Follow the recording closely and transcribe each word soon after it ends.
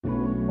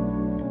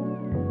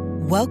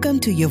Welcome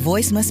to Your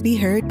Voice Must Be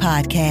Heard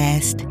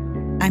podcast.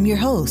 I'm your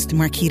host,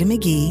 Marquita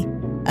McGee,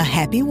 a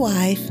happy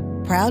wife,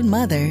 proud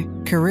mother,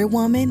 career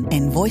woman,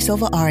 and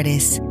voiceover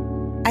artist.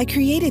 I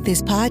created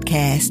this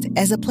podcast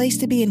as a place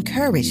to be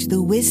encouraged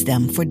through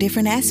wisdom for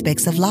different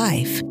aspects of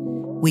life.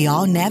 We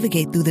all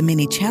navigate through the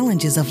many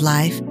challenges of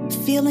life,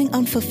 feeling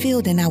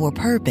unfulfilled in our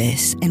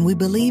purpose, and we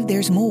believe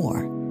there's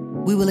more.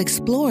 We will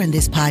explore in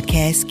this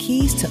podcast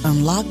keys to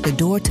unlock the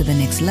door to the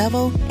next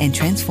level and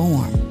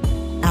transform.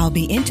 I'll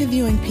be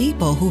interviewing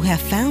people who have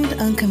found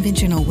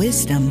unconventional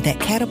wisdom that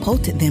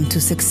catapulted them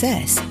to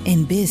success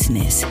in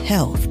business,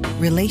 health,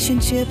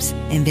 relationships,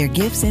 and their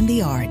gifts in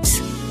the arts.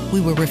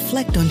 We will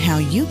reflect on how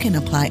you can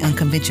apply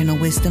unconventional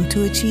wisdom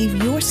to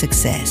achieve your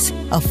success,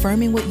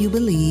 affirming what you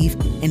believe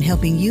and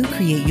helping you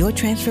create your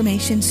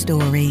transformation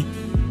story.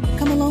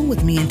 Come along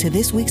with me into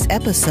this week's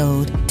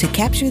episode to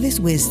capture this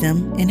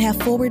wisdom and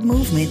have forward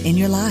movement in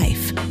your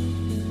life.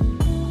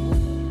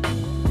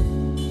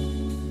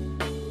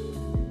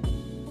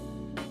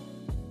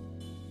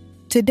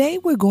 Today,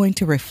 we're going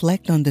to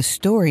reflect on the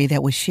story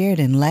that was shared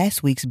in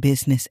last week's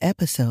business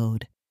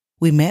episode.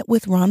 We met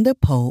with Rhonda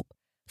Pope,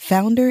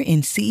 founder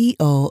and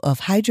CEO of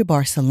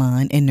HydraBar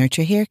Salon and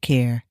Nurture Hair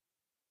Care.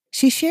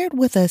 She shared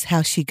with us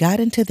how she got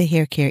into the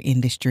hair care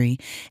industry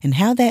and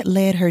how that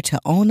led her to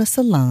own a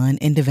salon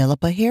and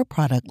develop a hair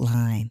product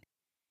line.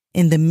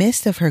 In the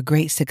midst of her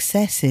great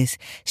successes,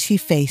 she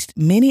faced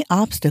many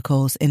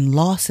obstacles and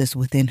losses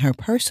within her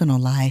personal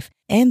life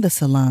and the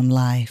salon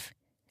life.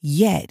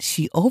 Yet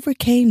she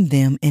overcame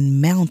them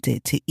and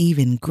mounted to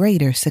even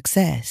greater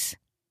success.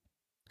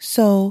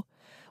 So,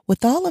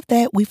 with all of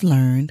that we've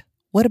learned,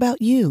 what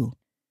about you?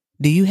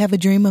 Do you have a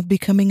dream of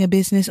becoming a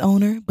business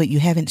owner, but you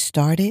haven't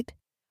started?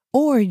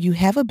 Or you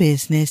have a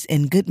business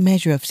and good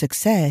measure of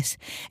success,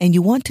 and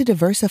you want to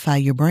diversify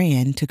your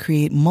brand to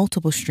create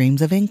multiple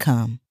streams of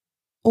income?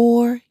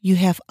 Or you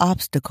have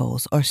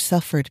obstacles or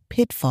suffered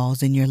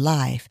pitfalls in your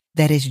life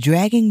that is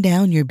dragging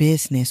down your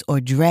business or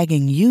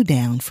dragging you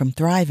down from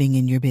thriving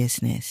in your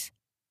business.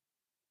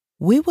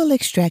 We will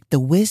extract the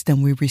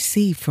wisdom we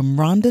received from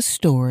Rhonda's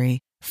story,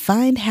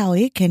 find how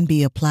it can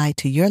be applied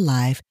to your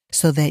life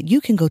so that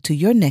you can go to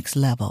your next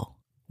level.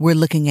 We're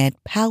looking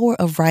at power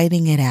of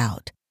writing it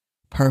out,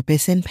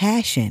 purpose and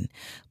passion,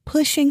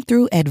 pushing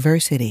through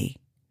adversity,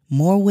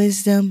 more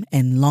wisdom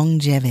and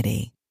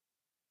longevity.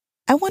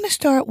 I want to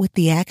start with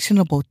the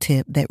actionable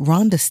tip that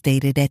Rhonda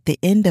stated at the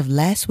end of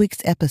last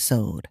week's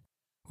episode.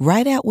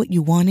 Write out what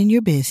you want in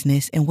your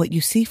business and what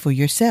you see for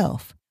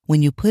yourself.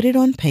 When you put it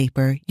on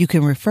paper, you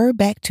can refer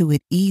back to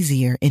it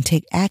easier and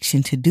take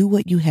action to do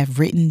what you have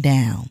written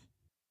down.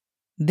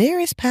 There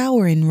is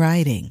power in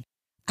writing.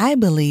 I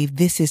believe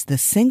this is the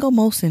single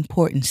most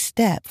important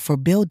step for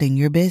building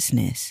your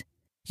business.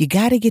 You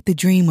got to get the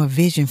dream or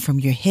vision from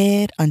your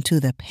head onto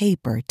the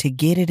paper to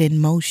get it in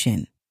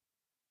motion.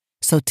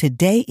 So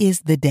today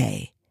is the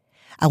day.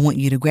 I want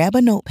you to grab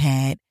a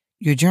notepad,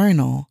 your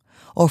journal,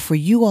 or for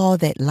you all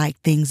that like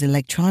things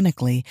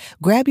electronically,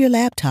 grab your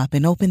laptop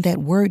and open that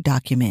Word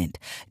document.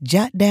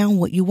 Jot down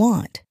what you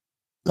want.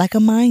 Like a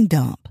mind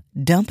dump.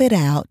 Dump it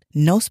out,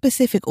 no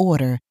specific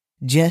order,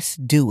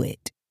 just do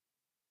it.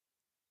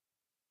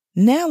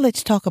 Now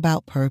let's talk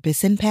about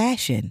purpose and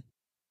passion.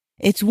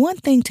 It's one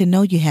thing to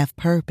know you have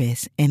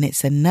purpose, and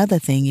it's another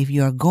thing if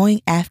you are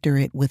going after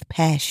it with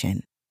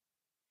passion.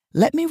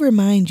 Let me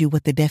remind you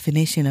what the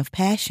definition of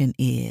passion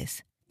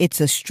is.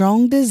 It's a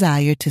strong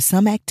desire to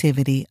some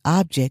activity,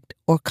 object,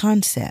 or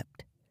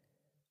concept.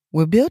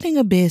 We're building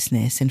a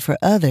business, and for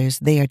others,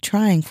 they are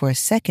trying for a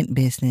second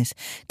business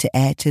to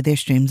add to their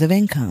streams of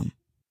income.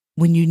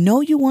 When you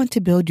know you want to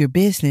build your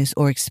business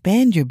or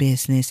expand your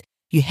business,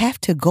 you have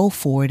to go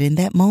for it in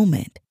that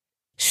moment.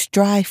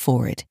 Strive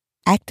for it.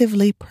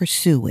 Actively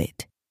pursue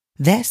it.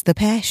 That's the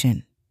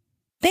passion.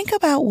 Think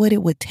about what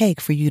it would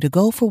take for you to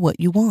go for what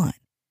you want.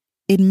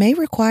 It may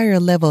require a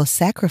level of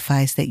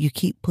sacrifice that you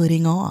keep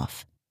putting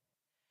off.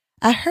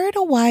 I heard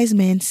a wise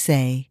man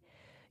say,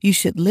 you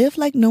should live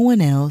like no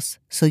one else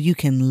so you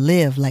can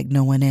live like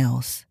no one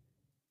else.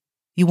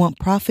 You want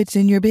profits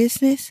in your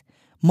business?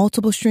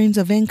 Multiple streams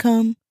of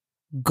income?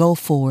 Go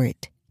for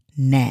it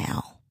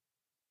now.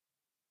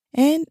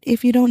 And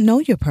if you don't know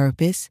your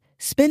purpose,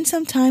 spend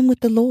some time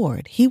with the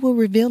Lord. He will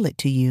reveal it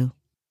to you.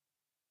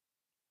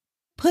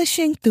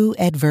 Pushing through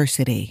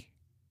adversity.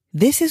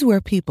 This is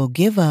where people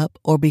give up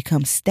or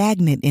become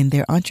stagnant in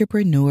their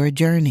entrepreneur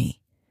journey.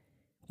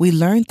 We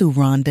learned through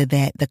Rhonda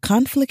that the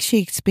conflict she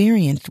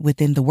experienced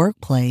within the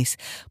workplace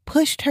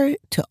pushed her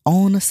to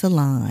own a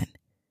salon.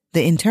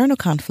 The internal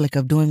conflict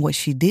of doing what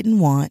she didn't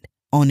want,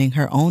 owning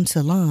her own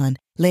salon,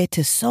 led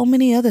to so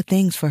many other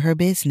things for her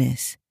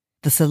business.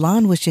 The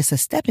salon was just a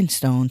stepping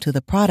stone to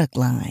the product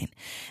line,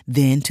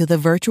 then to the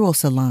virtual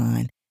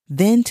salon,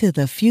 then to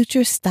the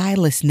future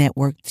stylist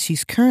network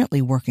she's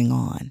currently working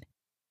on.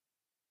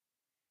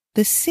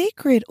 The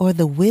secret or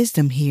the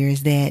wisdom here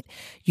is that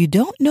you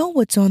don't know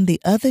what's on the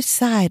other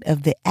side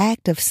of the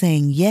act of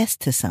saying yes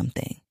to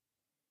something.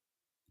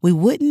 We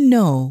wouldn't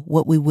know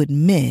what we would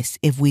miss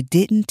if we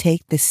didn't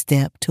take the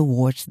step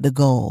towards the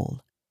goal.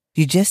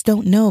 You just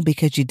don't know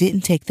because you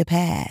didn't take the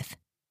path.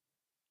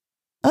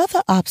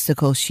 Other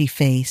obstacles she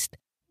faced: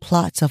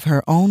 plots of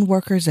her own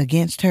workers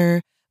against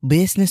her,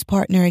 business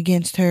partner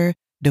against her,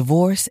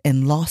 divorce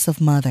and loss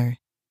of mother.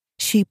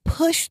 She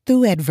pushed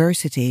through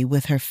adversity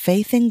with her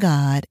faith in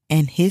God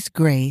and His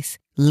grace,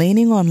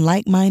 leaning on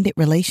like-minded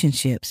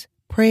relationships,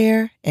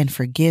 prayer, and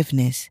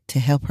forgiveness to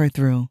help her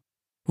through.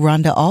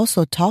 Rhonda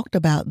also talked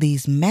about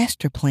these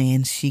master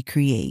plans she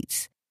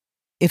creates.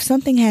 If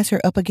something has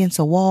her up against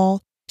a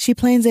wall, she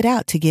plans it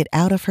out to get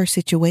out of her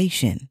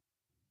situation.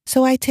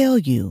 So I tell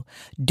you,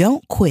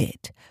 don't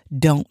quit.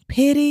 Don't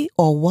pity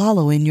or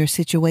wallow in your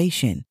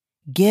situation.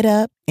 Get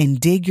up and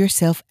dig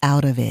yourself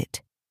out of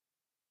it.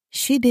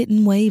 She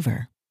didn't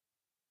waver.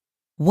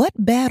 What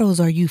battles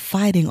are you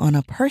fighting on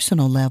a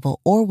personal level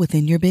or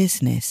within your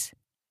business?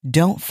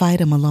 Don't fight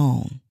them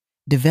alone.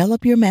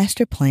 Develop your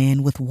master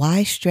plan with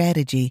wise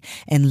strategy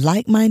and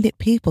like-minded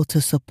people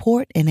to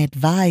support and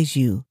advise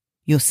you.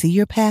 You'll see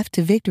your path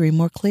to victory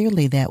more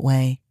clearly that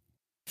way.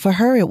 For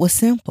her, it was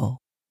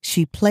simple.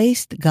 She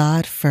placed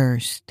God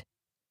first.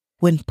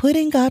 When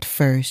putting God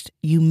first,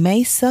 you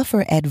may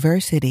suffer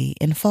adversity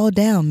and fall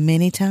down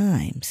many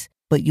times,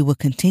 but you will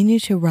continue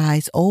to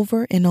rise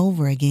over and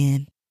over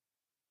again.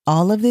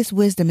 All of this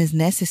wisdom is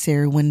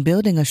necessary when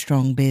building a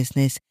strong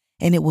business,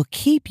 and it will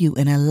keep you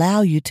and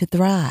allow you to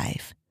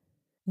thrive.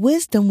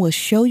 Wisdom will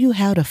show you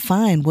how to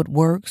find what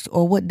works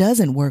or what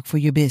doesn't work for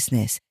your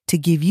business to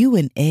give you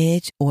an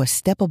edge or a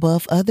step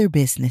above other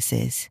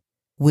businesses.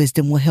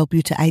 Wisdom will help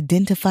you to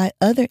identify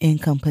other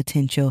income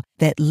potential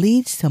that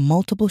leads to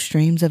multiple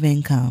streams of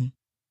income.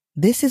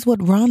 This is what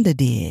Rhonda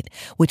did,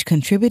 which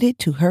contributed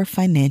to her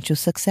financial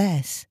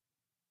success.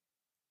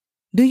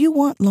 Do you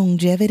want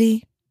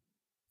longevity?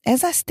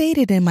 As I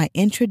stated in my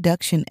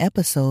introduction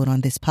episode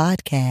on this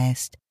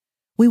podcast,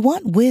 we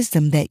want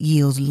wisdom that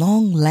yields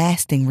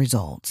long-lasting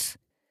results.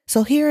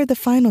 So here are the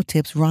final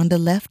tips Rhonda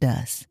left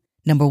us.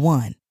 Number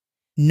 1,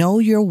 know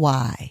your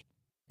why.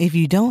 If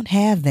you don't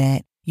have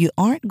that, you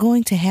aren't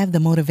going to have the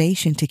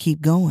motivation to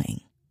keep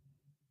going.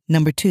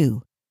 Number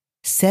 2,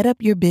 set up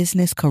your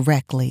business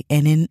correctly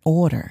and in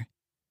order.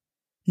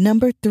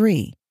 Number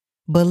 3,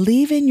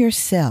 believe in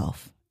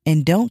yourself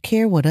and don't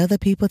care what other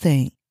people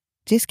think.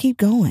 Just keep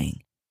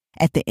going.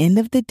 At the end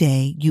of the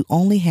day, you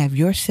only have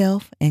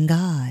yourself and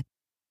God.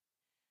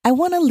 I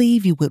want to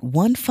leave you with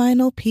one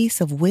final piece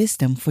of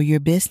wisdom for your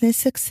business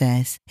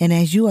success and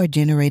as you are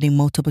generating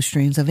multiple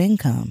streams of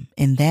income,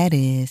 and that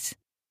is,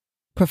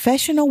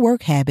 professional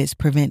work habits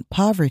prevent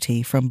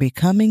poverty from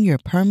becoming your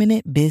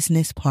permanent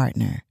business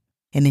partner.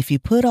 And if you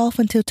put off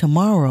until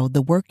tomorrow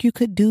the work you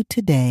could do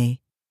today,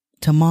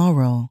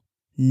 tomorrow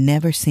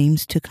never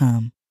seems to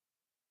come.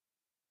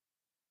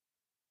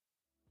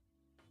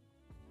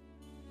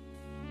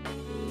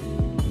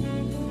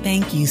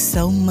 Thank you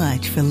so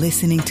much for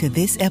listening to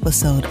this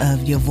episode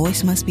of Your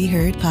Voice Must Be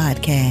Heard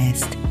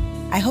podcast.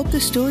 I hope the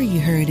story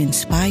you heard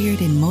inspired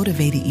and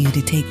motivated you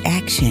to take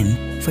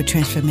action for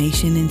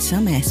transformation in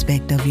some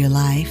aspect of your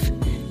life.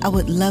 I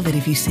would love it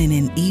if you send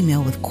an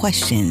email with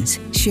questions,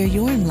 share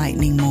your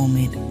enlightening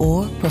moment,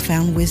 or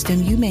profound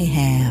wisdom you may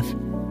have.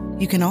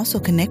 You can also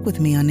connect with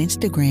me on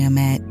Instagram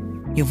at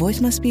Your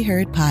Voice Must Be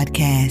Heard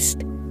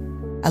podcast.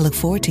 I look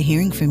forward to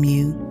hearing from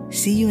you.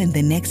 See you in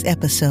the next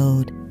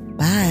episode.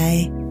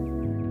 Bye.